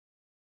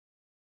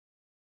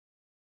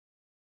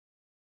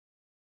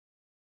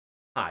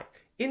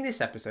In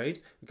this episode,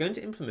 we're going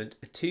to implement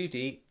a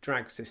 2D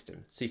drag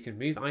system so you can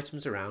move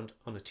items around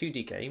on a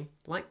 2D game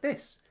like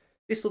this.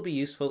 This will be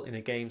useful in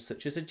a game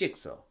such as a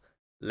jigsaw.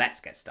 Let's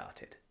get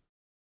started.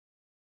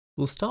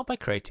 We'll start by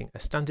creating a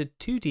standard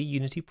 2D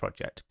Unity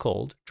project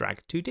called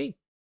Drag2D.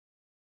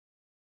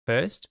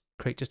 First,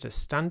 create just a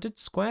standard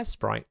square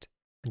sprite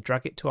and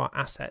drag it to our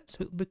asset so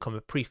it will become a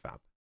prefab.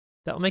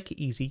 That will make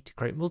it easy to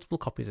create multiple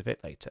copies of it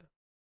later.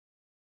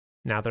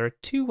 Now there are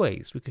two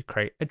ways we could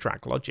create a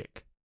drag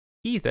logic.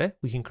 Either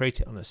we can create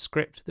it on a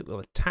script that will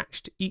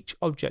attach to each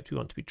object we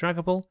want to be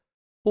draggable,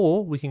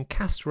 or we can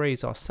cast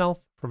rays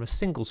ourselves from a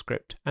single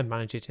script and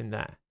manage it in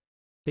there.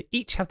 They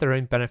each have their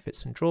own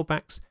benefits and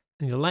drawbacks,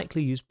 and you'll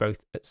likely use both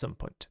at some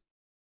point.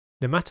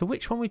 No matter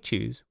which one we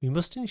choose, we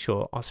must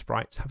ensure our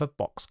sprites have a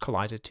box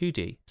collider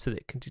 2D so that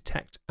it can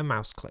detect a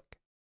mouse click.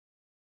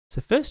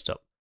 So first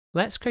up,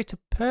 let's create a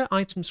per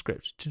item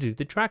script to do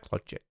the drag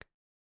logic.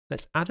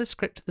 Let's add a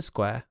script to the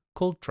square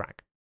called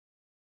drag.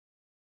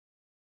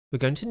 We're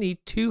going to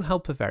need two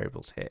helper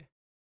variables here,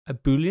 a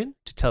boolean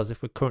to tell us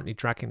if we're currently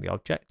dragging the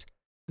object,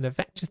 and a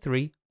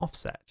vector3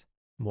 offset.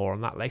 More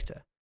on that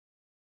later.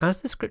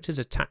 As the script is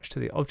attached to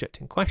the object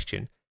in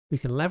question, we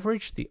can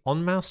leverage the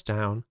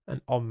OnMouseDown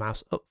and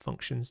OnMouseUp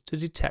functions to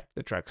detect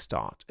the drag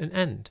start and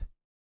end.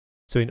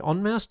 So in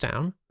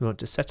OnMouseDown, we want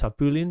to set our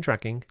boolean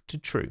dragging to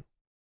true,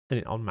 and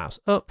in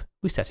OnMouseUp,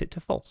 we set it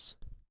to false.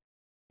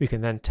 We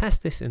can then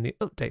test this in the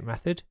update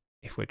method.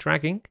 If we're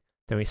dragging,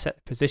 then we set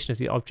the position of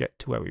the object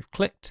to where we've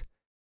clicked.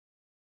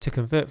 To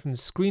convert from the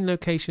screen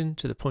location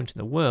to the point in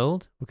the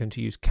world, we're going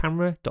to use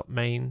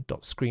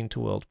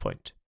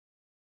camera.main.screen-to-world-point.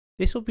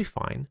 This will be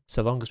fine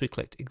so long as we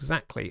clicked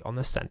exactly on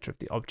the center of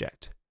the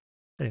object,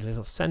 and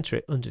it'll center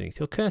it underneath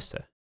your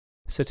cursor.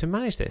 So to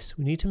manage this,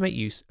 we need to make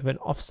use of an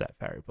offset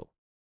variable.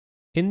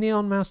 In the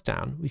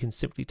OnMouseDown, we can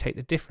simply take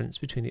the difference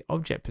between the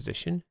object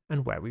position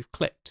and where we've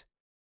clicked,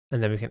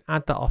 and then we can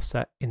add that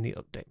offset in the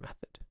update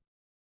method.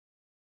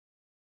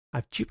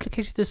 I've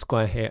duplicated the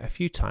square here a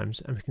few times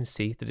and we can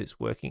see that it's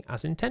working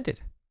as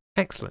intended.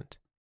 Excellent.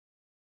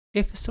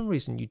 If for some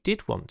reason you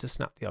did want to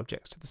snap the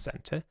objects to the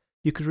center,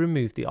 you could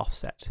remove the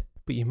offset,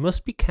 but you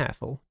must be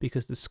careful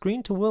because the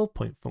screen to world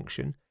point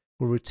function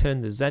will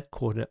return the Z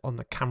coordinate on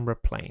the camera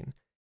plane,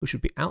 which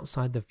would be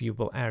outside the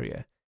viewable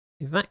area.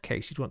 In that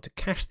case, you'd want to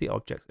cache the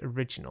object's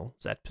original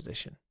Z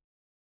position.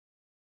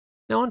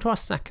 Now on to our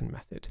second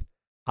method.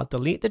 I'll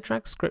delete the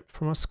drag script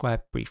from our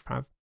square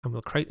prefab and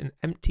we'll create an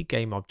empty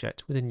game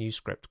object with a new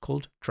script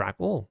called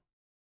dragAll.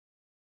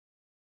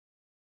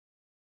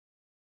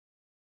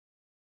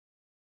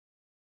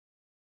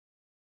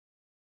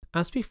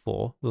 As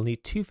before, we'll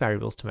need two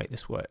variables to make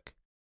this work.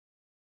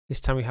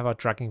 This time we have our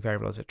dragging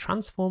variable as a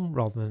transform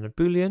rather than a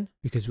boolean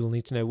because we'll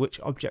need to know which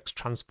objects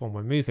transform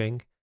when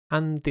moving,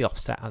 and the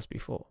offset as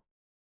before.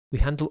 We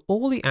handle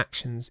all the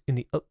actions in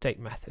the update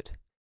method.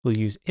 We'll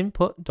use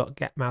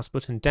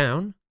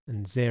input.getMouseButtonDown,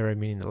 and 0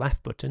 meaning the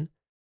left button,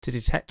 to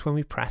detect when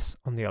we press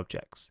on the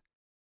objects,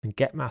 and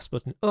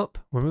getMouseButtonUp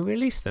when we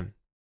release them.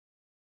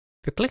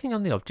 For clicking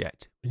on the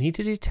object, we need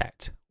to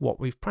detect what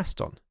we've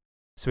pressed on,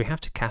 so we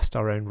have to cast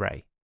our own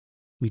ray.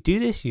 We do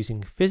this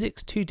using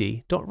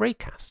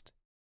physics2d.raycast.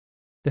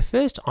 The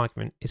first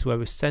argument is where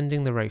we're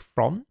sending the ray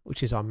from,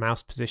 which is our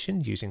mouse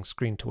position using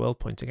screen to world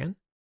point again.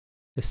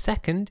 The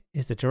second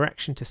is the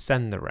direction to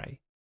send the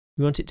ray.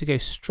 We want it to go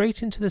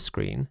straight into the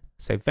screen,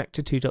 so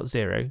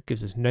vector2.0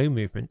 gives us no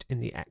movement in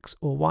the X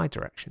or Y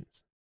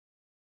directions.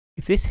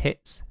 If this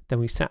hits, then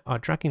we set our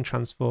dragging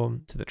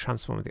transform to the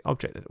transform of the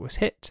object that was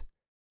hit,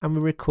 and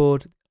we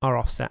record our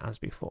offset as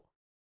before.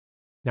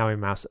 Now in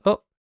mouse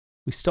up,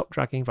 we stop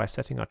dragging by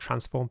setting our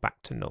transform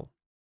back to null.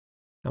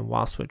 And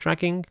whilst we're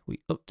dragging, we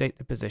update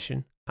the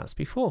position as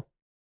before.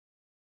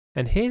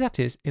 And here that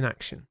is in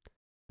action.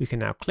 We can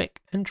now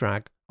click and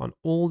drag on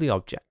all the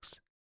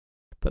objects.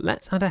 But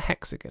let's add a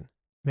hexagon.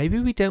 Maybe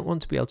we don't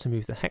want to be able to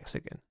move the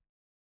hexagon.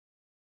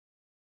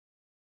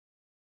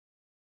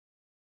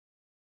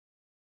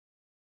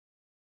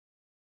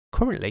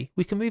 Currently,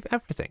 we can move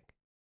everything.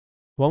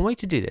 One way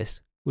to do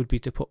this would be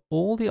to put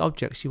all the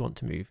objects you want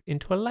to move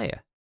into a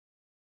layer.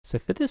 So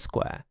for this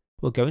square,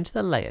 we'll go into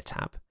the Layer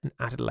tab and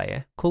add a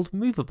layer called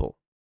Moveable.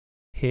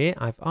 Here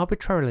I've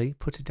arbitrarily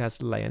put it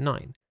as layer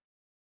 9,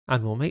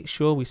 and we'll make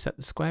sure we set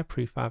the square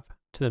prefab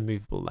to the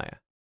movable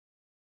layer.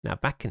 Now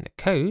back in the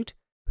code,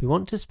 we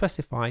want to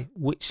specify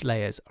which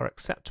layers are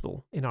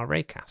acceptable in our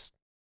raycast.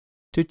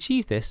 To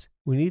achieve this,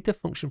 we need the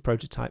function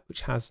prototype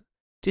which has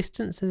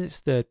distance as its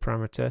third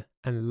parameter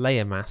and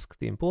layer mask,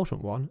 the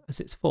important one, as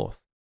its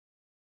fourth.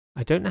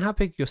 I don't know how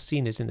big your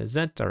scene is in the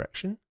Z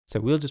direction, so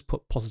we'll just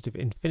put positive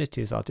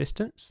infinity as our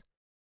distance.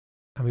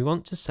 And we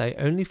want to say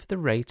only for the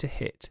ray to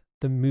hit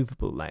the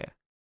movable layer.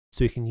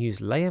 So we can use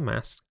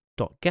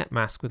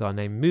layerMask.getMask with our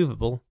name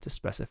movable to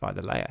specify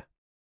the layer.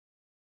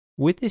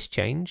 With this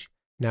change,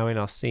 now in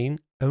our scene,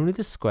 only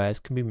the squares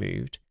can be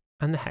moved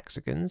and the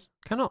hexagons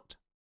cannot.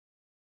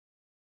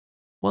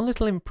 One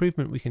little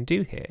improvement we can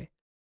do here,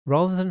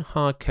 rather than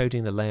hard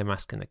coding the layer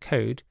mask in the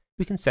code,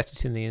 we can set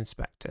it in the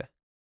inspector.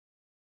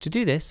 To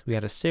do this, we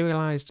add a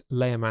serialized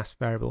layer mask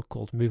variable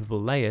called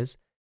moveable layers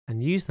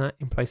and use that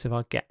in place of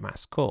our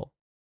getMask call.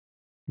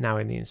 Now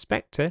in the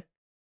inspector,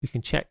 we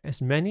can check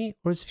as many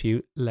or as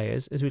few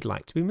layers as we'd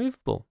like to be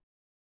movable.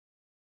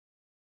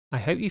 I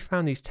hope you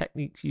found these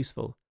techniques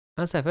useful.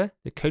 As ever,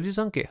 the code is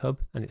on GitHub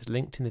and it's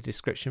linked in the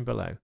description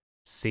below.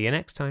 See you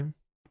next time.